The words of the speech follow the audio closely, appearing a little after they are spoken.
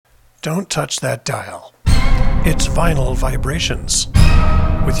Don't touch that dial. It's Vinyl Vibrations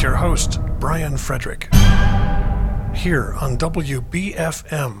with your host, Brian Frederick, here on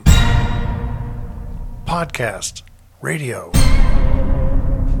WBFM Podcast Radio.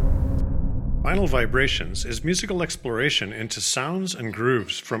 Vinyl Vibrations is musical exploration into sounds and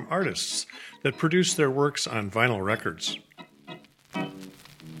grooves from artists that produce their works on vinyl records.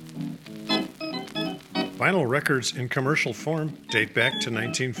 Vinyl records in commercial form date back to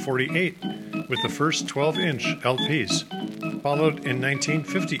 1948 with the first 12-inch LPs, followed in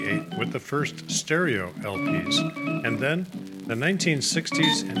 1958 with the first stereo LPs, and then the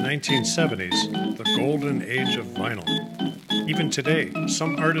 1960s and 1970s, the golden age of vinyl. Even today,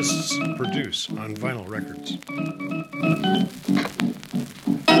 some artists produce on vinyl records.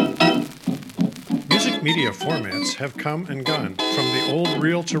 Music media formats have come and gone, from the old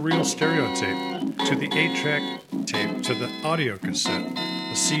reel-to-reel stereo tape to the 8-track tape to the audio cassette,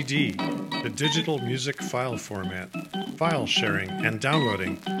 the CD, the digital music file format, file sharing and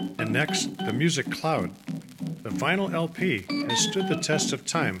downloading, and next, the music cloud. The vinyl LP has stood the test of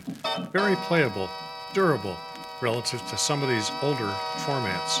time, very playable, durable, relative to some of these older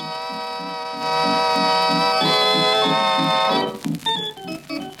formats.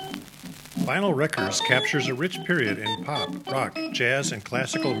 Vinyl Records captures a rich period in pop, rock, jazz, and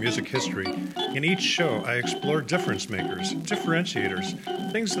classical music history. In each show, I explore difference makers,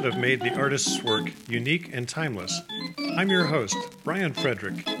 differentiators, things that have made the artist's work unique and timeless. I'm your host, Brian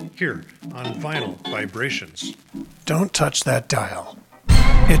Frederick, here on Vinyl Vibrations. Don't touch that dial.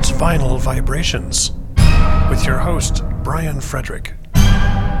 It's Vinyl Vibrations with your host, Brian Frederick,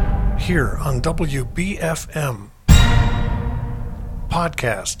 here on WBFM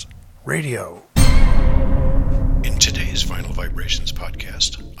Podcast Radio. In today's Vinyl Vibrations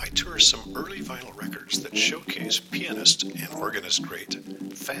podcast, I tour some early vinyl records that showcase pianist and organist great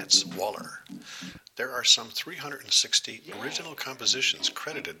Fats Waller. There are some 360 original compositions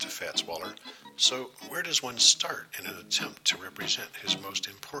credited to Fats Waller, so where does one start in an attempt to represent his most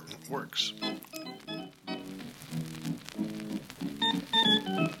important works?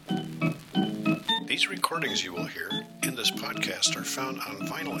 These recordings you will hear in this podcast are found on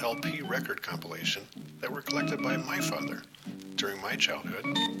vinyl LP record compilation that were collected by my father. During my childhood,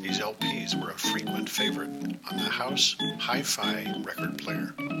 these LPs were a frequent favorite on the house hi-fi record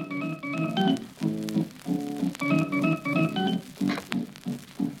player.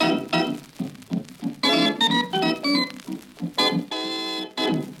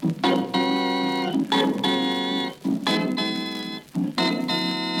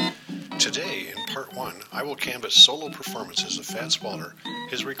 I will canvass solo performances of Fats Waller,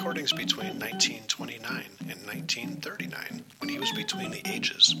 his recordings between 1929 and 1939, when he was between the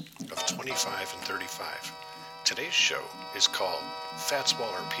ages of 25 and 35. Today's show is called Fats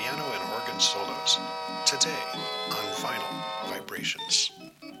Waller Piano and Organ Solos, today on Vinyl Vibrations.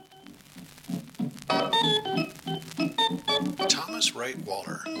 Thomas Wright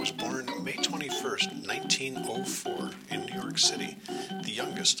Waller was born May 21st, 1904 in New York City, the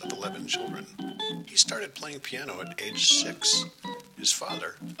youngest of 11 children. He started playing piano at age 6. His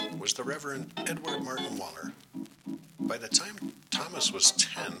father was the Reverend Edward Martin Waller. By the time Thomas was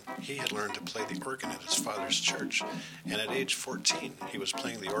 10, he had learned to play the organ at his father's church, and at age 14, he was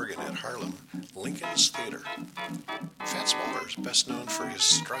playing the organ at Harlem Lincoln's Theater. Fats Waller is best known for his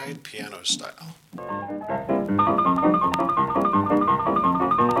stride piano style.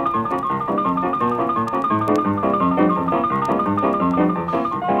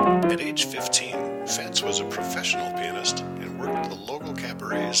 At age 15, Fats was a professional pianist and worked at the local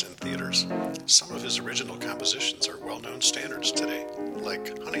cabarets and theaters. Some of his original compositions are well-known standards today,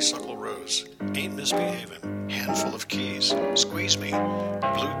 like Honeysuckle Rose, Ain't Misbehavin', Handful of Keys, Squeeze Me,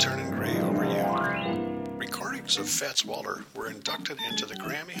 Blue Turnin' Gray Over You. Recordings of Fats Waller were inducted into the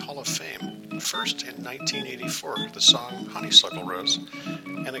Grammy Hall of Fame, first in 1984, the song Honeysuckle Rose,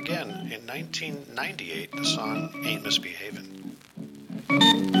 and again in 1998, the song Ain't Misbehavin'.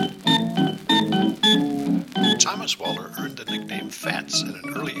 Thomas Waller earned the nickname Fats at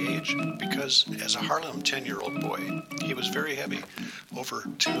an early age because, as a Harlem 10-year-old boy, he was very heavy, over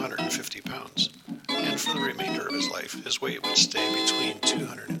 250 pounds, and for the remainder of his life, his weight would stay between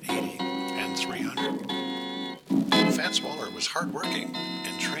 280 and 300. Fats Waller was hardworking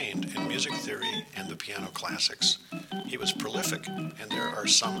and trained in music theory and the piano classics. He was prolific, and there are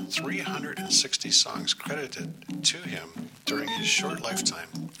some 360 songs credited to him during his short lifetime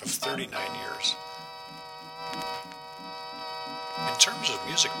of 39 years. In terms of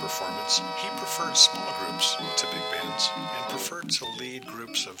music performance, he preferred small groups to big bands and preferred to lead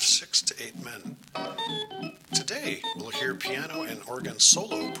groups of 6 to 8 men. Today, we'll hear piano and organ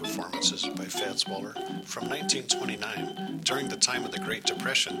solo performances by Fats Waller from 1929, during the time of the Great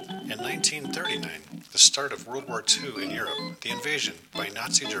Depression, and 1939, the start of World War II in Europe, the invasion by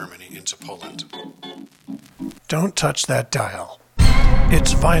Nazi Germany into Poland. Don't touch that dial.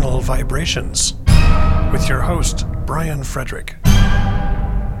 It's Vinyl Vibrations, with your host, Brian Frederick,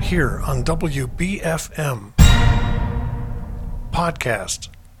 here on WBFM, Podcast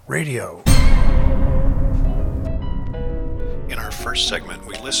Radio. In our first segment,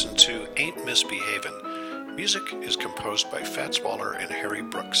 we listened to Ain't Misbehavin'. Music is composed by Fats Waller and Harry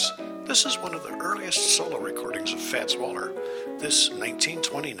Brooks. This is one of the earliest solo recordings of Fats Waller. This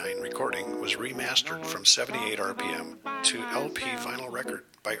 1929 recording was remastered from 78 RPM to LP vinyl record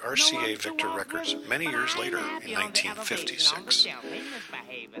by RCA Victor Records many years later in 1956.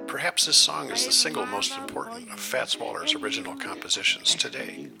 Perhaps this song is the single most important of Fats Waller's original compositions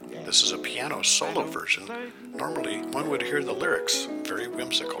today. This is a piano solo version. Normally, one would hear the lyrics very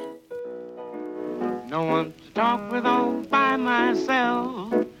whimsical. No one to talk with all by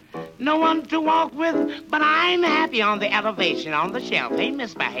myself. No one to walk with, but I'm happy on the elevation, on the shelf. Ain't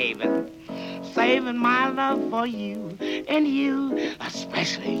misbehaving. Saving my love for you, and you,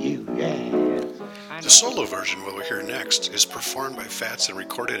 especially you, yes. The solo version we'll hear next is performed by Fats and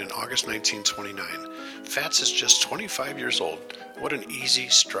recorded in August 1929. Fats is just 25 years old. What an easy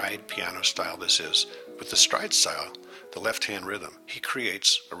stride piano style this is. With the stride style, the left-hand rhythm, he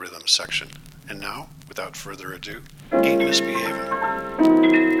creates a rhythm section. And now, without further ado, Ain't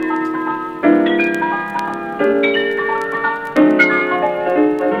Misbehavin'.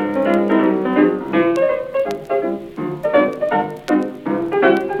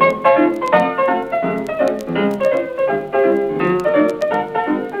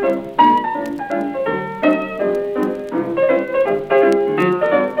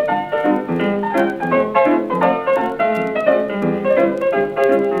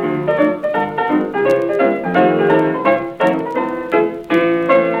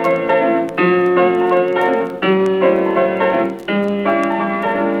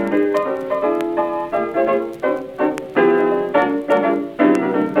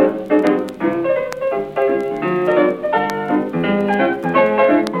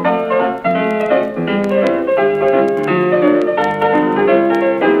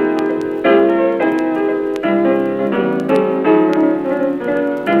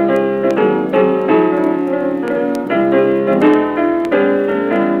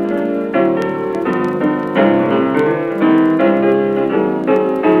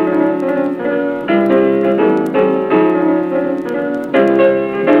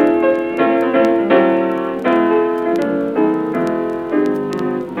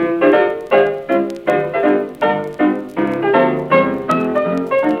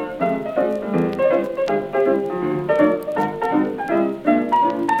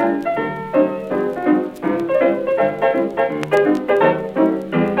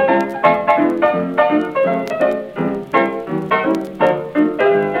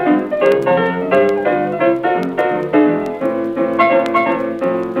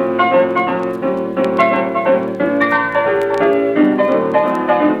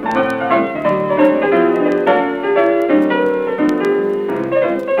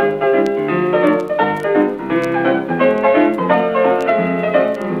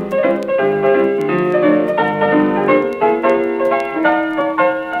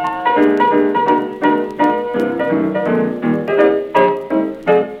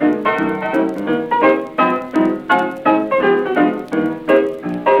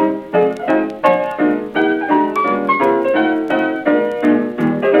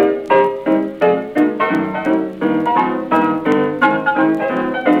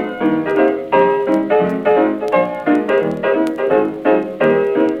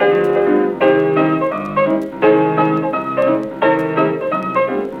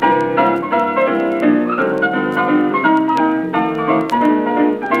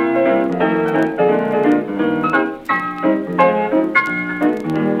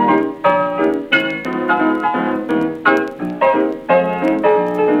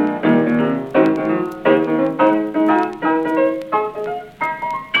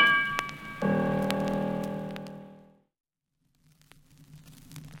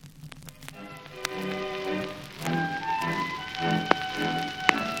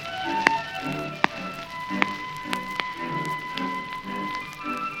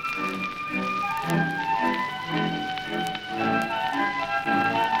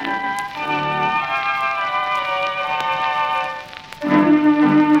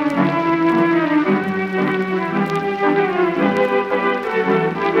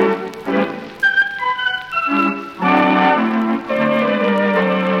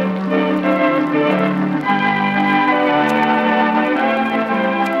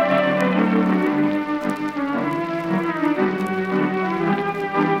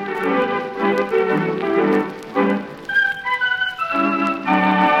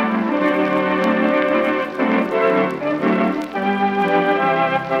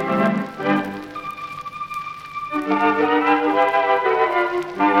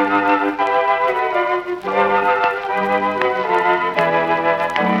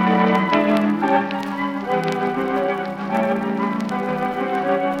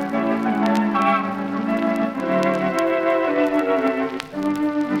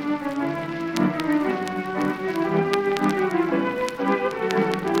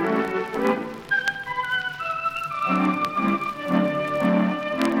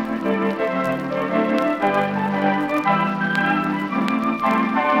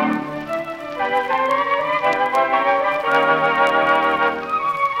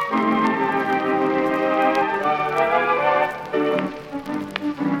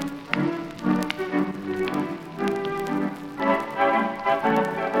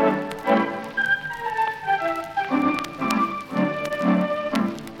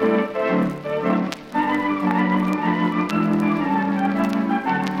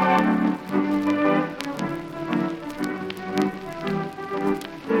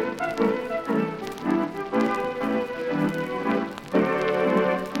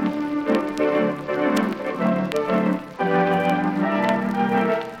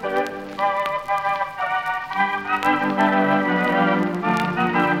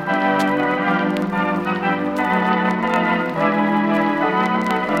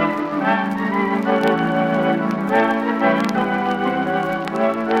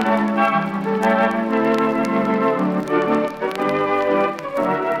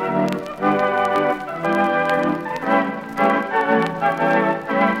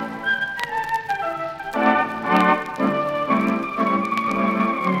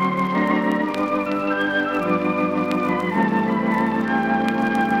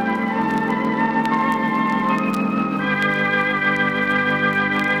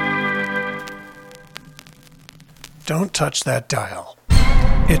 Don't touch that dial.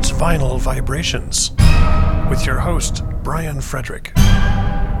 It's Vinyl Vibrations with your host, Brian Frederick,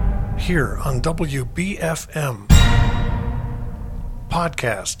 here on WBFM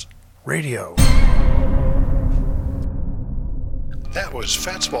Podcast Radio. That was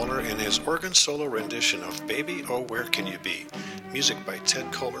Fats Waller in his organ solo rendition of Baby, Oh Where Can You Be? Music by Ted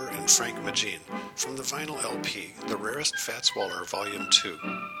Koehler and Frank Magine from the vinyl LP, The Rarest Fats Waller Volume 2.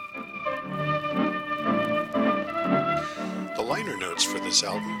 The liner notes for this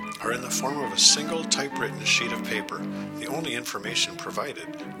album are in the form of a single typewritten sheet of paper. The only information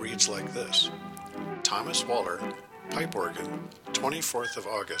provided reads like this: Thomas Waller, pipe organ, 24th of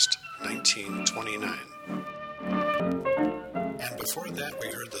August, 1929. And before that, we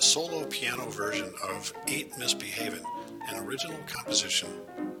heard the solo piano version of Ain't Misbehavin', an original composition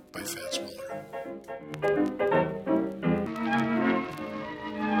by Fats Waller.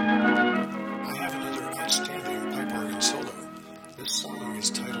 I have another outstanding pipe organ solo. This song is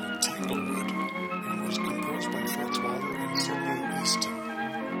titled Tanglewood and was composed by Fats Waller and Sidney Aston.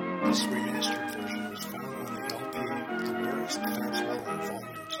 This remastered version was found on the LP The Rarest Fats Waller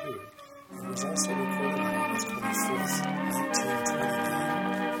Volume 2 and was also recorded on August 24th,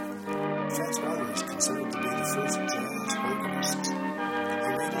 1929. Fats Waller is considered to be the first jazz organist. He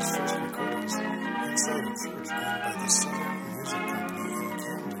made his first recordings inside a church owned by the Southern Music Company in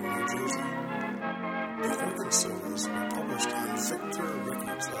Camden, New Jersey. The organ solos were published on Victor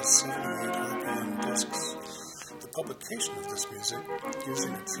Records as 78 RPM discs. The publication of this music,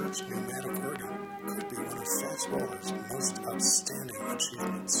 using a church pneumatic organ, could be one of Fats Waller's most outstanding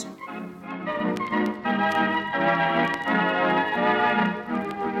achievements.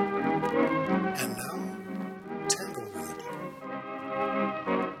 And now, Tanglewood.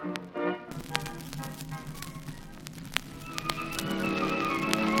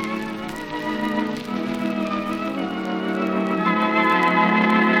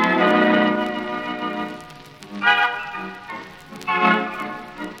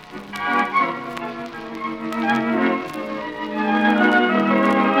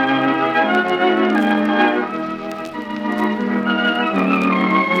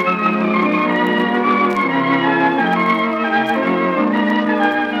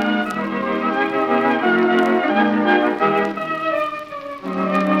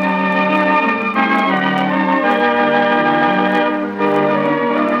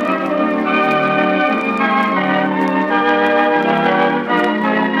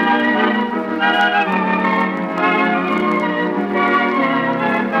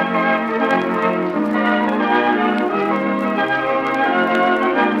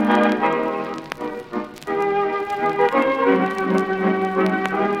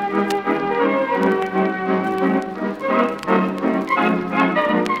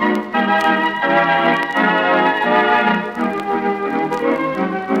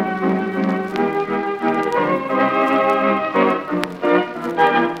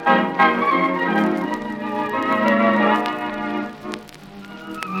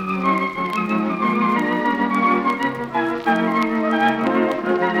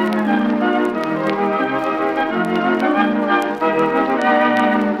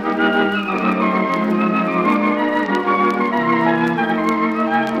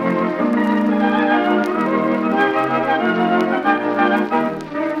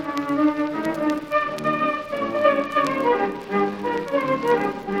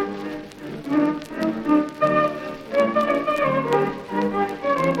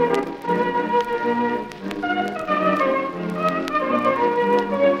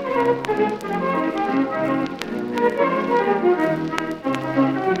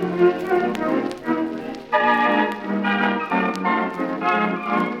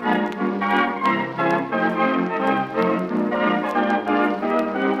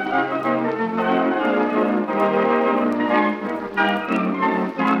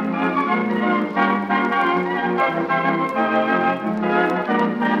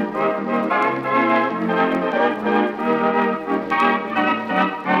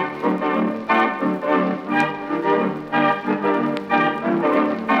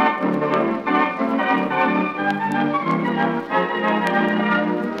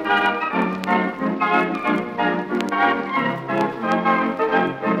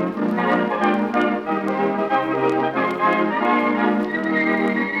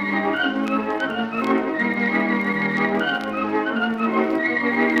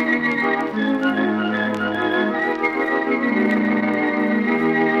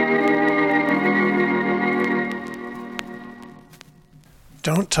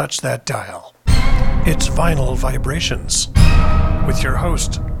 Don't touch that dial. It's Vinyl Vibrations with your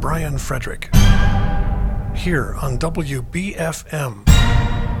host, Brian Frederick, here on WBFM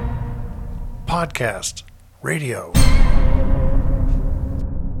Podcast Radio.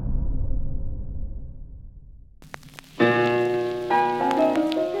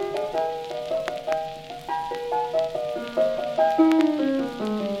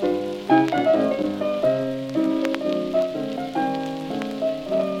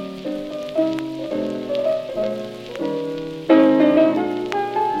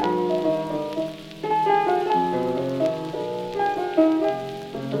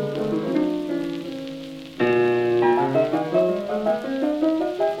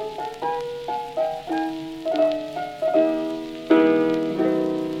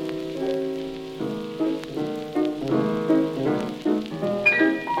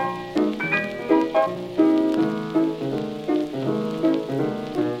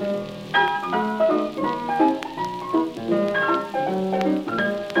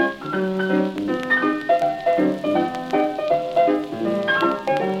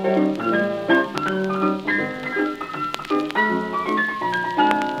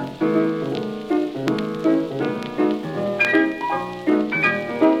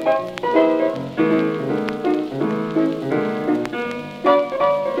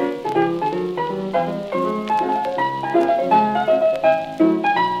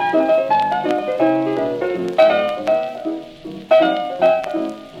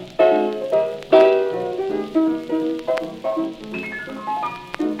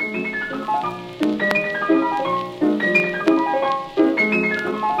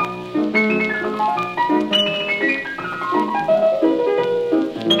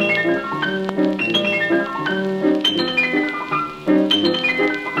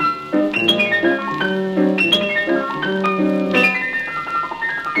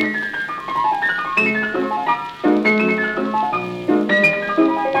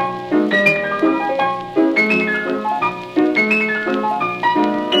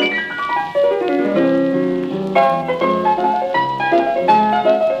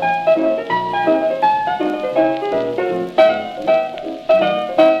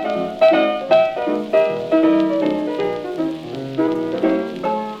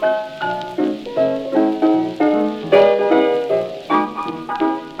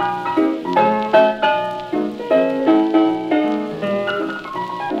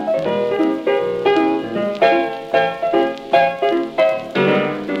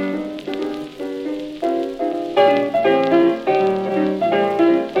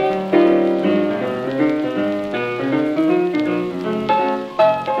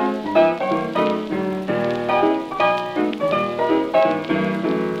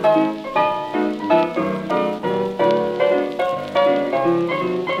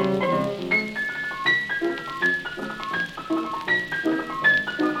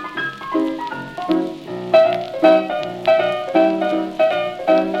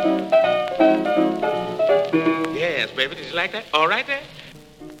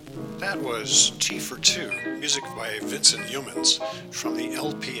 Vincent Youmans from the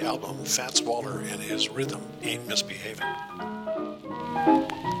LP album Fats Waller and His Rhythm Ain't Misbehavin'.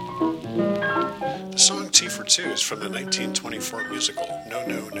 The song Tea for Two is from the 1924 musical No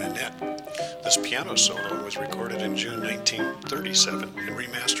No Nanette. This piano solo was recorded in June 1937 and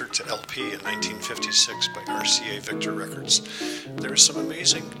remastered to LP in 1956 by RCA Victor Records. There is some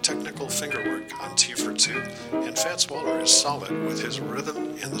amazing technical fingerwork on Tea for Two, and Fats Waller is solid with his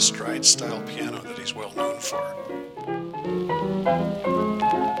rhythm and the stride style piano that he's well known for.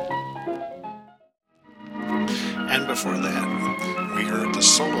 And before that, we heard the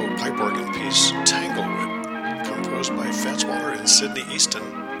solo pipe organ piece Tanglewood, composed by Fats Waller and Sidney Easton,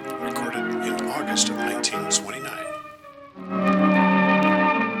 recorded in August of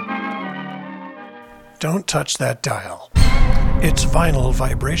 1929. Don't touch that dial. It's Vinyl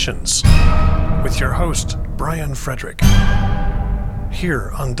Vibrations, with your host, Brian Frederick,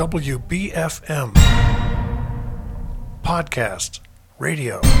 here on WBFM Podcast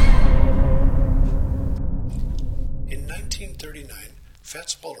Radio. In 1939,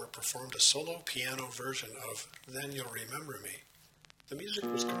 Fats Waller performed a solo piano version of Then You'll Remember Me. The music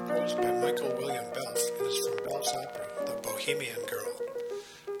was composed by Michael William Balfe and is from Balfe's opera, The Bohemian Girl.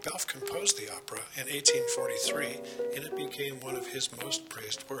 Balfe composed the opera in 1843, and it became one of his most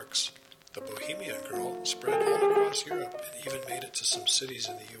praised works. The Bohemian Girl spread all across Europe and even made it to some cities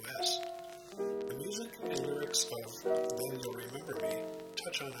in the U.S. The music and lyrics of Then You'll Remember Me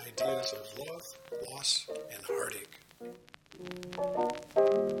touch on ideas of love, loss, and heartache.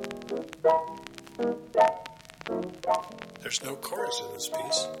 There's no chorus in this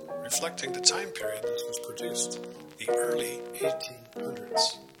piece, reflecting the time period this was produced, the early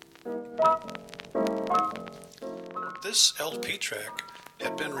 1800s. This LP track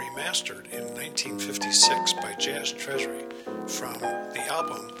had been remastered in 1956 by Jazz Treasury from the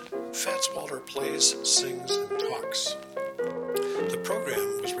album Fats Waller Plays, Sings, and Talks. The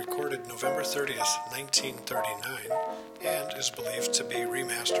program was recorded November 30th, 1939, and is believed to be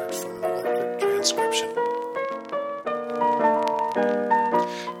remastered from an electric transcription.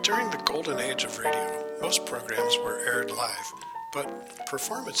 During the golden age of radio, most programs were aired live, but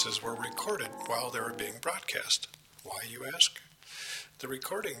performances were recorded while they were being broadcast. Why, you ask? The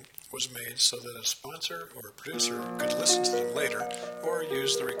recording was made so that a sponsor or a producer could listen to them later or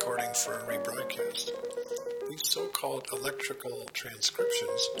use the recording for a rebroadcast. These so-called electrical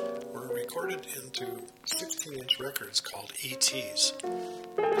transcriptions were recorded into 16-inch records called ETs.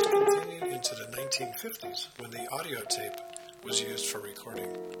 This continued into the 1950s when the audio tape was used for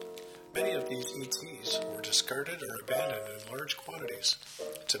recording. Many of these ETs were discarded or abandoned in large quantities.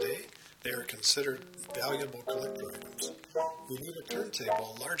 Today, they are considered valuable collector items. You need a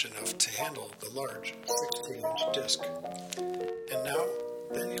turntable large enough to handle the large 16-inch disc. And now,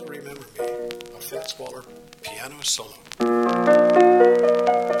 then you'll remember me, a Fats Waller piano solo.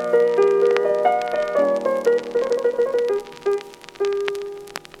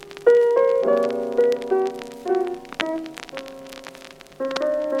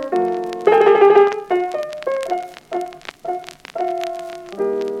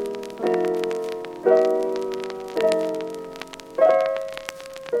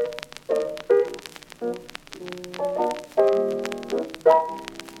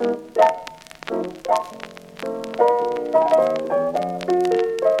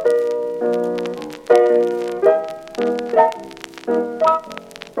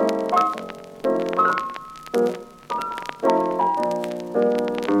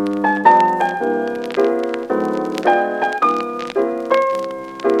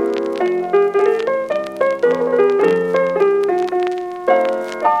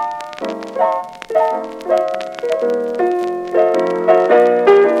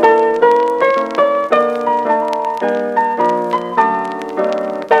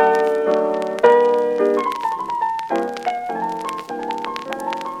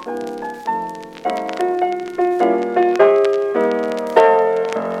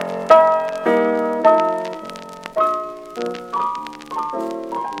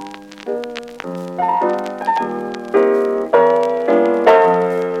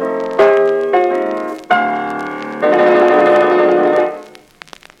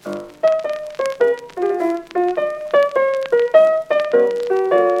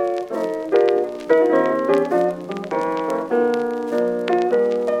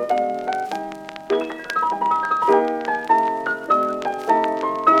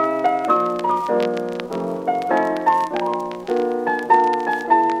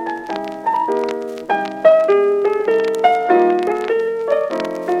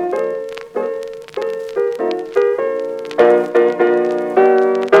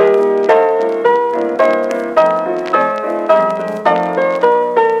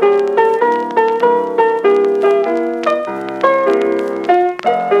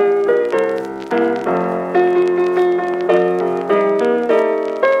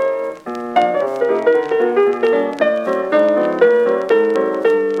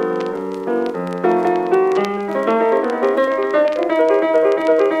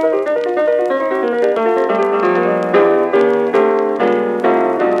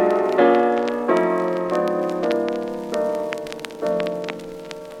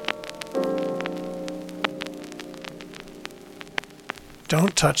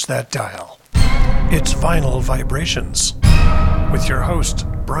 Don't touch that dial. It's Vinyl Vibrations with your host,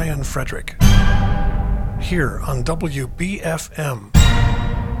 Brian Frederick, here on WBFM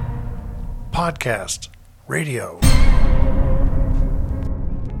Podcast Radio.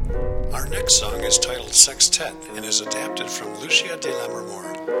 Our next song is titled Sextet and is adapted from Lucia di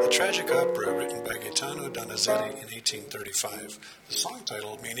Lammermoor, a tragic opera written by Gaetano Donizetti in 1835. The song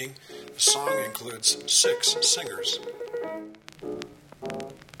title meaning the song includes 6 singers.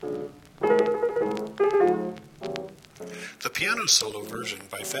 The piano solo version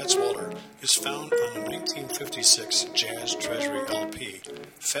by Fats Waller is found on a 1956 Jazz Treasury LP,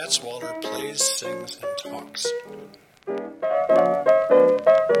 Fats Waller Plays, Sings, and Talks.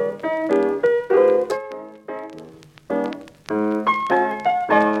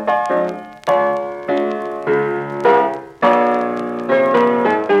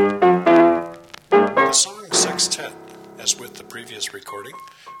 The song Sextet, as with the previous recording,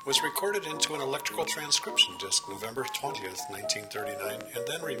 was recorded into an electrical transcription disc November 20th, 1939, and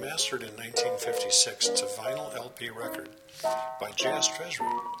then remastered in 1956 to vinyl LP record by Jazz Treasury.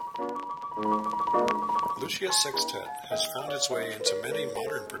 Lucia Sextet has found its way into many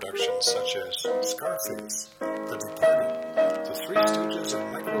modern productions such as Scarface, The Departed, The Three Stooges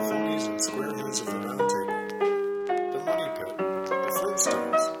and Microphonies and Squareheads of the Round Table, The Money Pit, The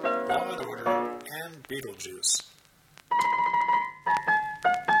Flintstones, Law and Order, and Beetlejuice.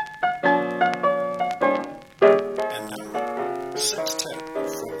 And now, Sextet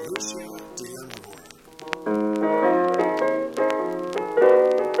from Lucia D'Amour.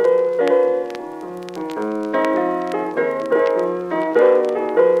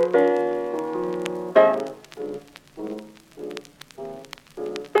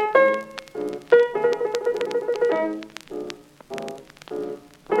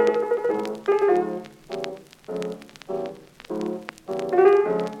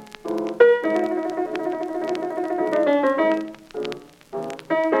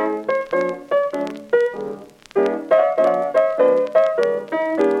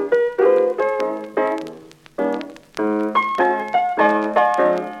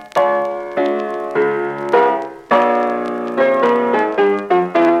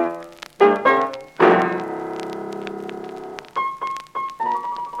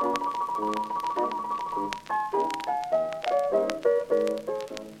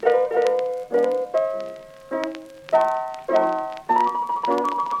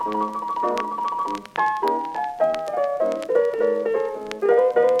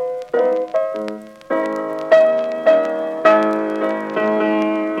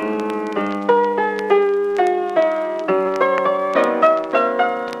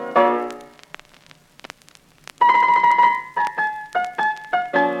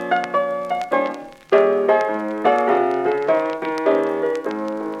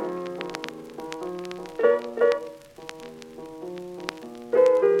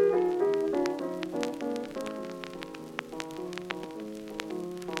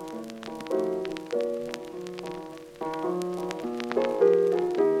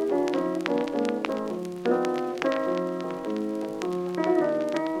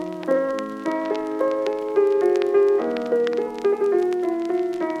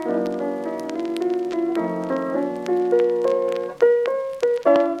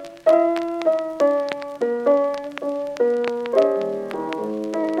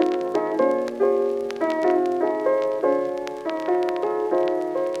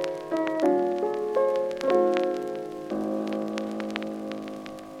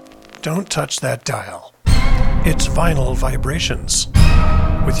 Don't touch that dial. It's Vinyl Vibrations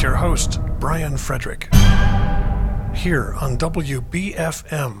with your host, Brian Frederick, here on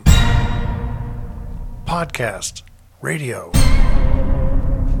WBFM Podcast Radio.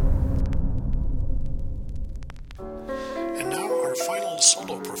 And now our final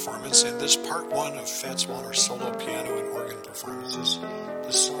solo performance in this part one of Fats Waller's solo piano and organ performances,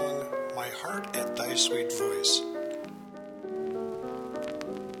 the song My Heart at Thy Sweet Voice.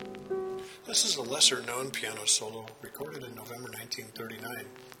 This is a lesser-known piano solo recorded in November 1939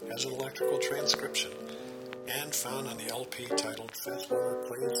 as an electrical transcription and found on the LP titled Fats Waller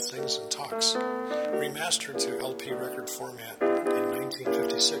Plays, Sings, and Talks, remastered to LP record format in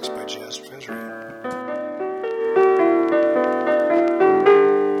 1956 by Jazz Treasury.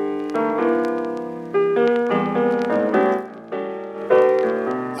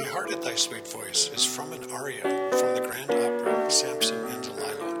 My Heart at Thy Sweet Voice is from an aria from the grand opera Samson and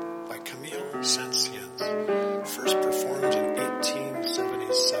Delilah by Camille Saint-Saëns, first performed in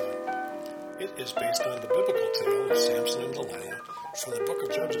 1877. It is based on the biblical tale of Samson and Delilah from the Book of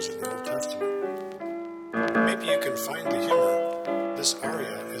Judges in the Old Testament. Maybe you can find the humor. This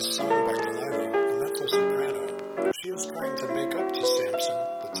aria is sung by Delilah, a mezzo-soprano. She is trying to make up to Samson,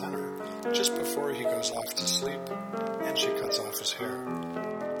 the tenor, just before he goes off to sleep, and she cuts off his hair.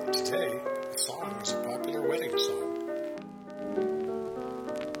 Today, the song is a popular wedding song.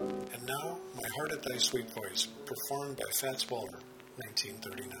 And now, My Heart at Thy Sweet Voice, performed by Fats Waller,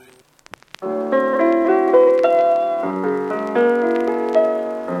 1939.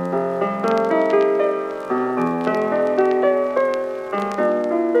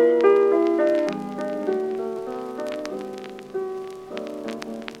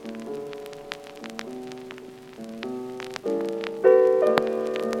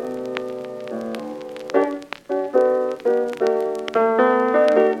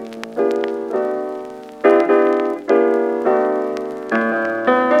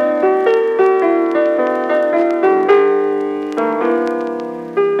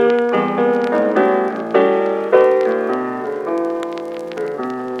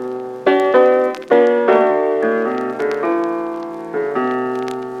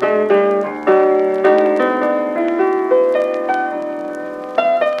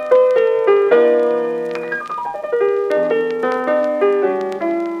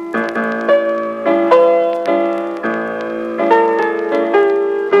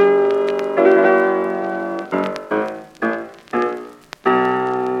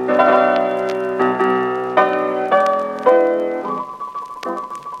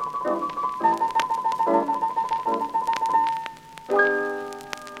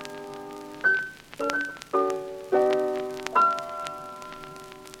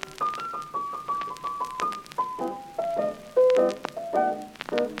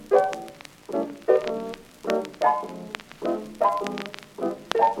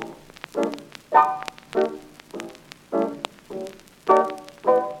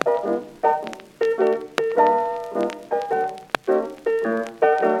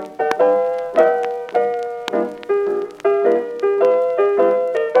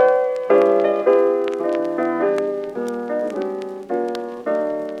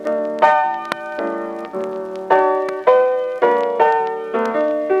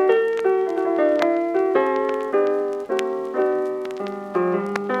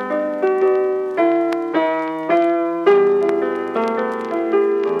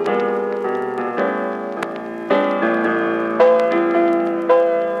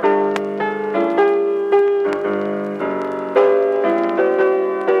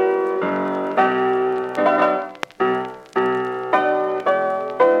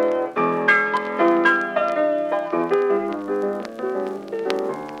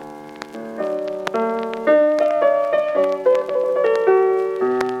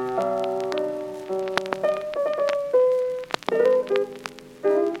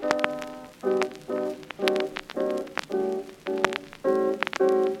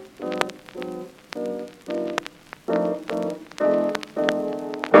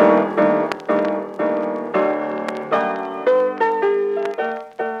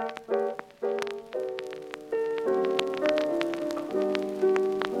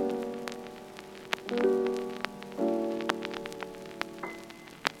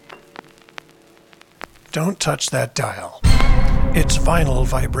 Don't touch that dial. It's Vinyl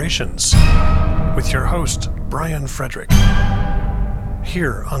Vibrations with your host, Brian Frederick,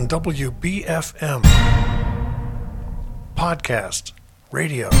 here on WBFM Podcast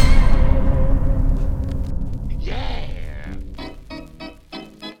Radio. Yeah.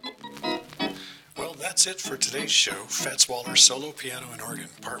 Well, that's it for today's show, Fats Waller Solo Piano and Organ,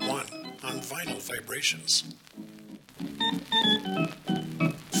 Part 1, on Vinyl Vibrations.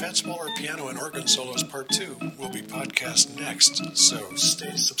 Fats Waller Piano and Organ Solos Part 2 will be podcast next, so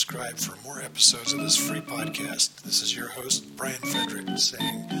stay subscribed for more episodes of this free podcast. This is your host, Brian Frederick,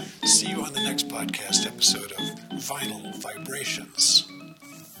 saying, see you on the next podcast episode of Vinyl Vibrations.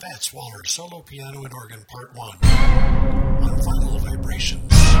 Fats Waller Solo Piano and Organ Part 1 on Vinyl Vibrations.